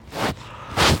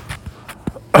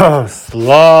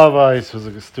Slava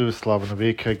Isuzu Christus, Slava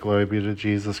Navika, glory be to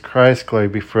Jesus Christ, glory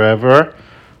be forever.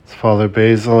 It's Father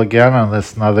Basil again on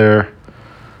this another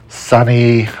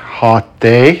sunny, hot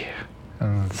day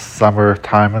in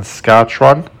summertime in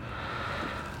Saskatchewan.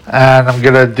 And I'm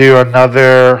going to do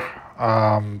another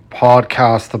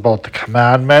podcast about the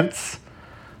commandments.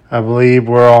 I believe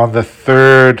we're on the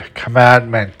third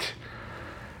commandment.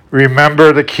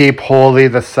 Remember to keep holy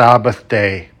the Sabbath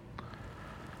day.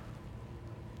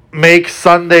 Make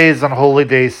Sundays and holy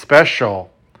days special.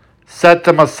 Set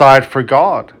them aside for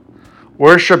God.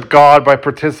 Worship God by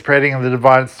participating in the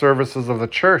divine services of the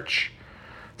church.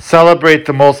 Celebrate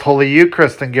the most holy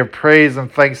Eucharist and give praise and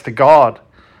thanks to God.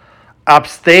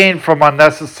 Abstain from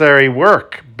unnecessary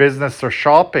work, business, or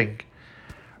shopping.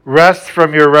 Rest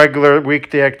from your regular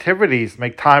weekday activities.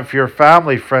 Make time for your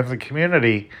family, friends, and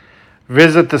community.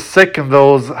 Visit the sick and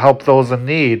help those in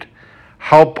need.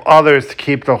 Help others to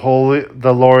keep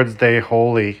the Lord's Day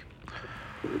holy.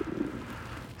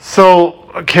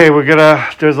 So,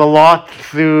 there's a lot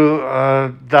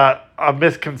through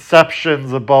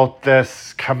misconceptions about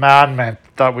this commandment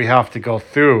that we have to go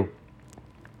through.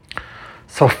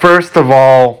 So first of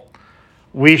all,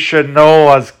 we should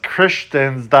know as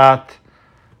Christians that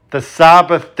the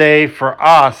Sabbath day for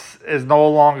us is no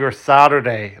longer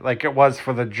Saturday, like it was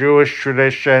for the Jewish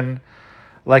tradition,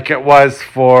 like it was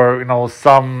for,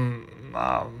 some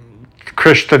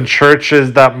Christian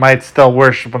churches that might still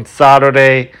worship on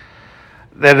Saturday.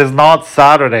 That is not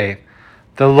Saturday.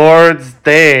 The Lord's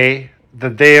Day,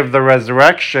 the day of the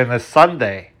resurrection, is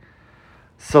Sunday.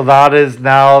 So that is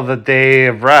now the day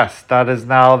of rest. That is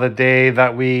now the day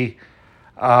that we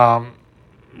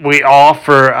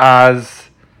offer as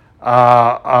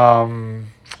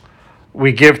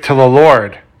we give to the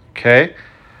Lord. Okay,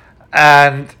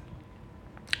 and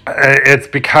it's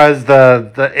because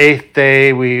the eighth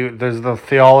day, there's the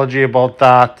theology about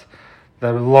that.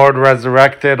 The Lord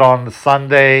resurrected on the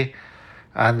Sunday,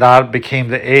 and that became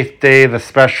the eighth day, the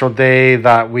special day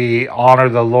that we honor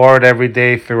the Lord every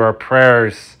day through our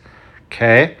prayers.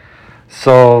 Okay?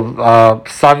 So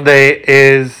Sunday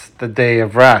is the day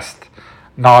of rest,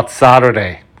 not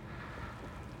Saturday.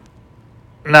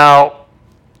 Now,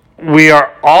 we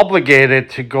are obligated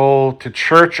to go to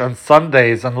church on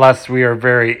Sundays unless we are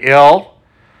very ill,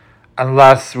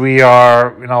 unless we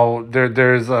are,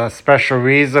 there's a special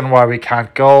reason why we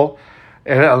can't go,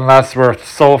 unless we're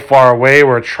so far away,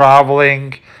 we're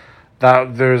traveling,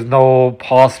 that there's no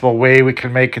possible way we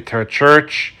can make it to a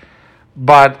church.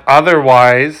 But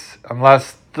otherwise,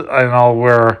 unless,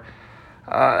 we're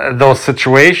in those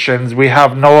situations, we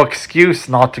have no excuse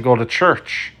not to go to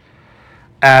church.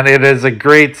 And it is a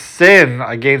great sin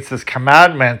against this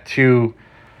commandment to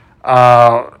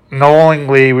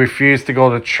knowingly refuse to go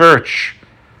to church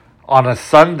on a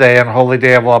Sunday and holy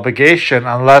day of obligation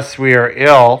unless we are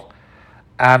ill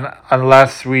and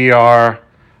unless we are,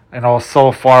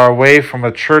 so far away from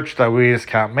a church that we just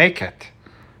can't make it.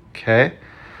 Okay?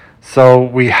 So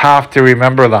we have to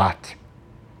remember that.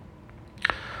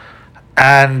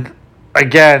 And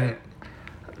again,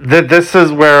 this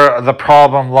is where the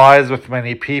problem lies with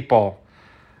many people.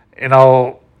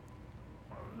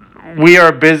 We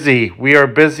are busy. We are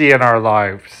busy in our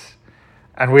lives.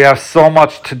 And we have so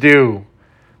much to do.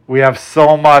 We have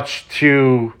so much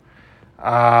to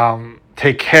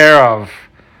take care of.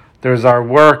 There's our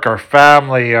work, our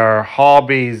family, our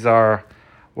hobbies, our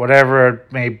whatever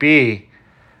it may be.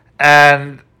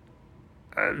 And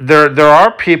there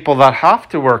are people that have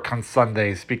to work on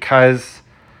Sundays because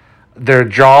their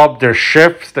job, their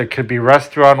shifts. There could be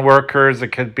restaurant workers, it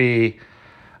could be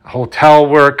hotel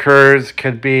workers,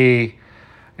 could be,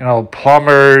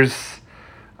 plumbers,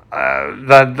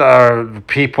 that are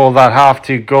people that have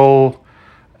to go,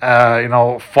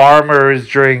 farmers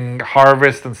during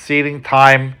harvest and seeding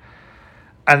time.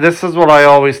 And this is what I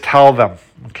always tell them,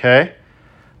 okay?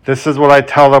 This is what I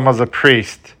tell them as a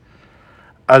priest.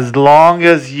 As long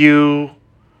as you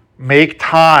make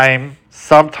time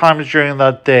sometimes during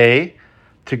that day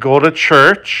to go to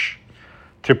church,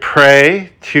 to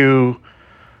pray, to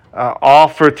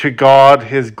offer to God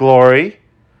His glory.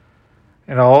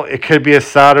 It could be a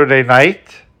Saturday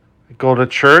night, go to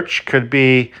church, could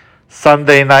be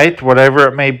Sunday night, whatever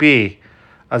it may be.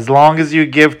 As long as you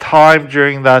give time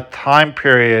during that time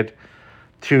period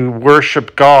to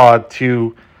worship God,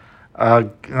 to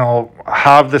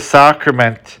have the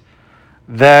sacrament,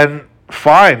 then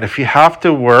fine. If you have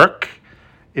to work,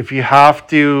 if you have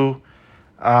to,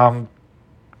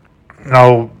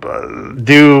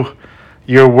 do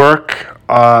your work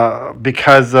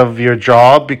because of your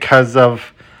job, because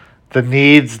of the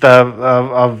needs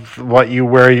of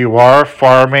where you are,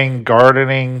 farming,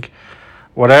 gardening,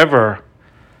 whatever.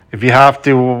 If you have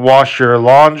to wash your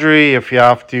laundry, if you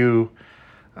have to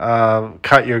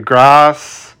cut your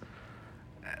grass,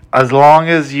 as long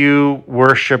as you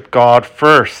worship God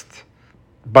first.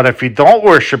 But if you don't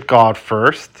worship God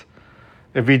first,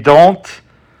 if you don't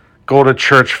go to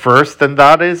church first, then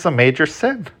that is a major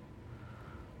sin.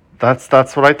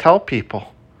 That's what I tell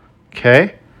people.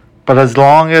 Okay? But as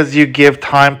long as you give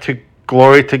time to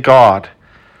glory to God,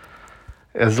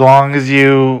 as long as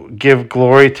you give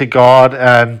glory to God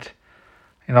and,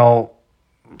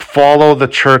 follow the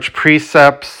church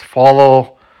precepts,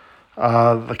 follow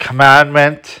the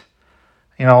commandment,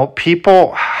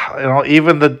 people,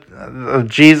 even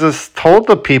Jesus told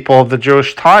the people of the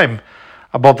Jewish time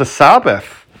about the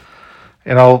Sabbath.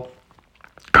 There's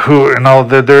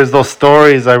those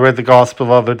stories. I read the gospel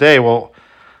the other day. Well,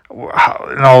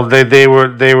 they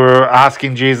were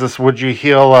asking Jesus, would you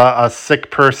heal a sick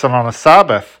person on a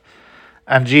Sabbath?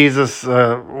 And Jesus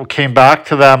came back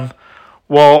to them.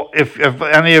 Well, if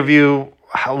any of you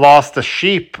lost a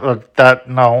sheep that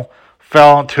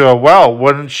fell into a well,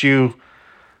 wouldn't you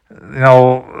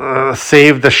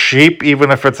save the sheep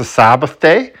even if it's a Sabbath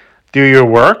day? Do your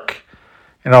work.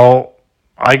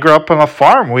 I grew up on a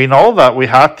farm. We know that we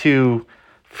had to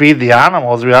feed the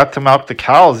animals. We had to milk the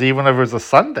cows even if it was a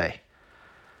Sunday.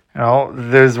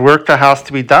 There's work that has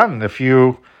to be done. If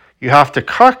you have to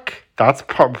cook, that's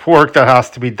work that has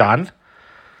to be done.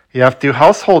 You have to do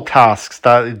household tasks,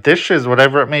 dishes,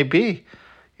 whatever it may be.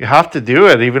 You have to do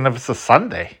it even if it's a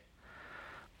Sunday.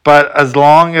 But as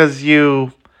long as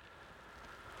you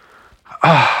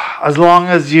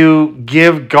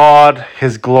give God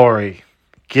His glory,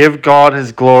 go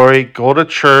to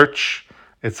church.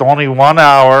 It's only 1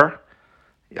 hour.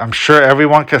 I'm sure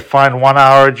everyone could find 1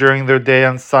 hour during their day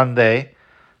on Sunday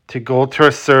to go to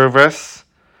a service.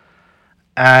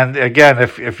 And again,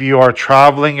 if you are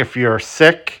traveling, if you're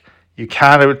sick, you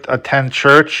can't attend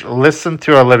church, listen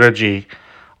to a liturgy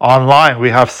online. We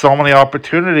have so many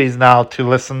opportunities now to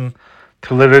listen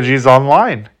to liturgies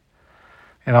online.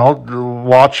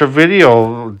 Watch a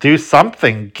video, do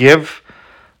something, give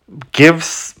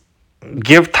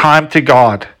time to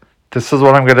God. This is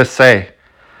what I'm going to say.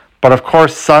 But of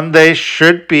course, Sunday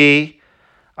should be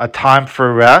a time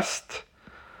for rest,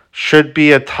 should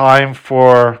be a time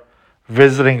for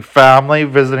visiting family,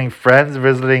 visiting friends,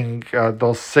 visiting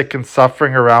those sick and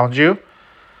suffering around you,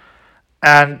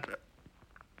 and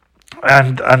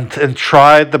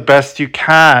try the best you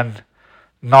can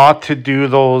not to do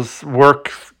those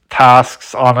work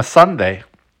tasks on a Sunday.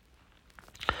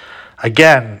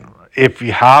 Again, if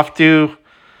you have to,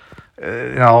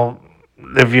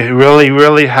 if you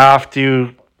really have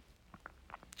to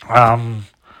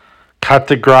cut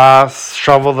the grass,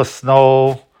 shovel the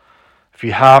snow, if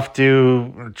you have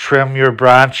to trim your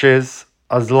branches,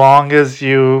 as long as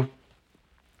you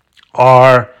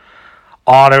are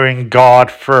honoring God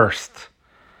first.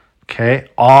 Okay?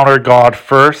 Honor God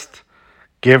first.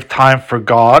 Give time for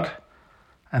God.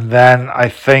 And then I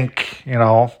think,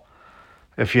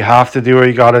 if you have to do what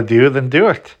you got to do, then do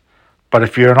it. But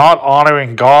if you're not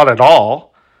honoring God at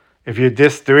all, if you're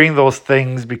just doing those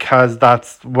things because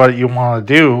that's what you want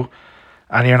to do,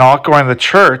 and you're not going to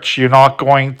church, you're not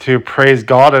going to praise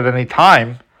God at any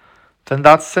time, then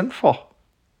that's sinful.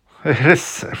 It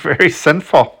is very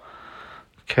sinful.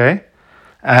 Okay?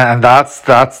 And that's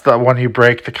when you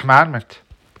break the commandment.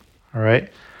 All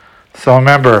right? So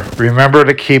remember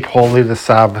to keep holy the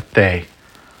Sabbath day.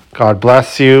 God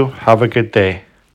bless you. Have a good day.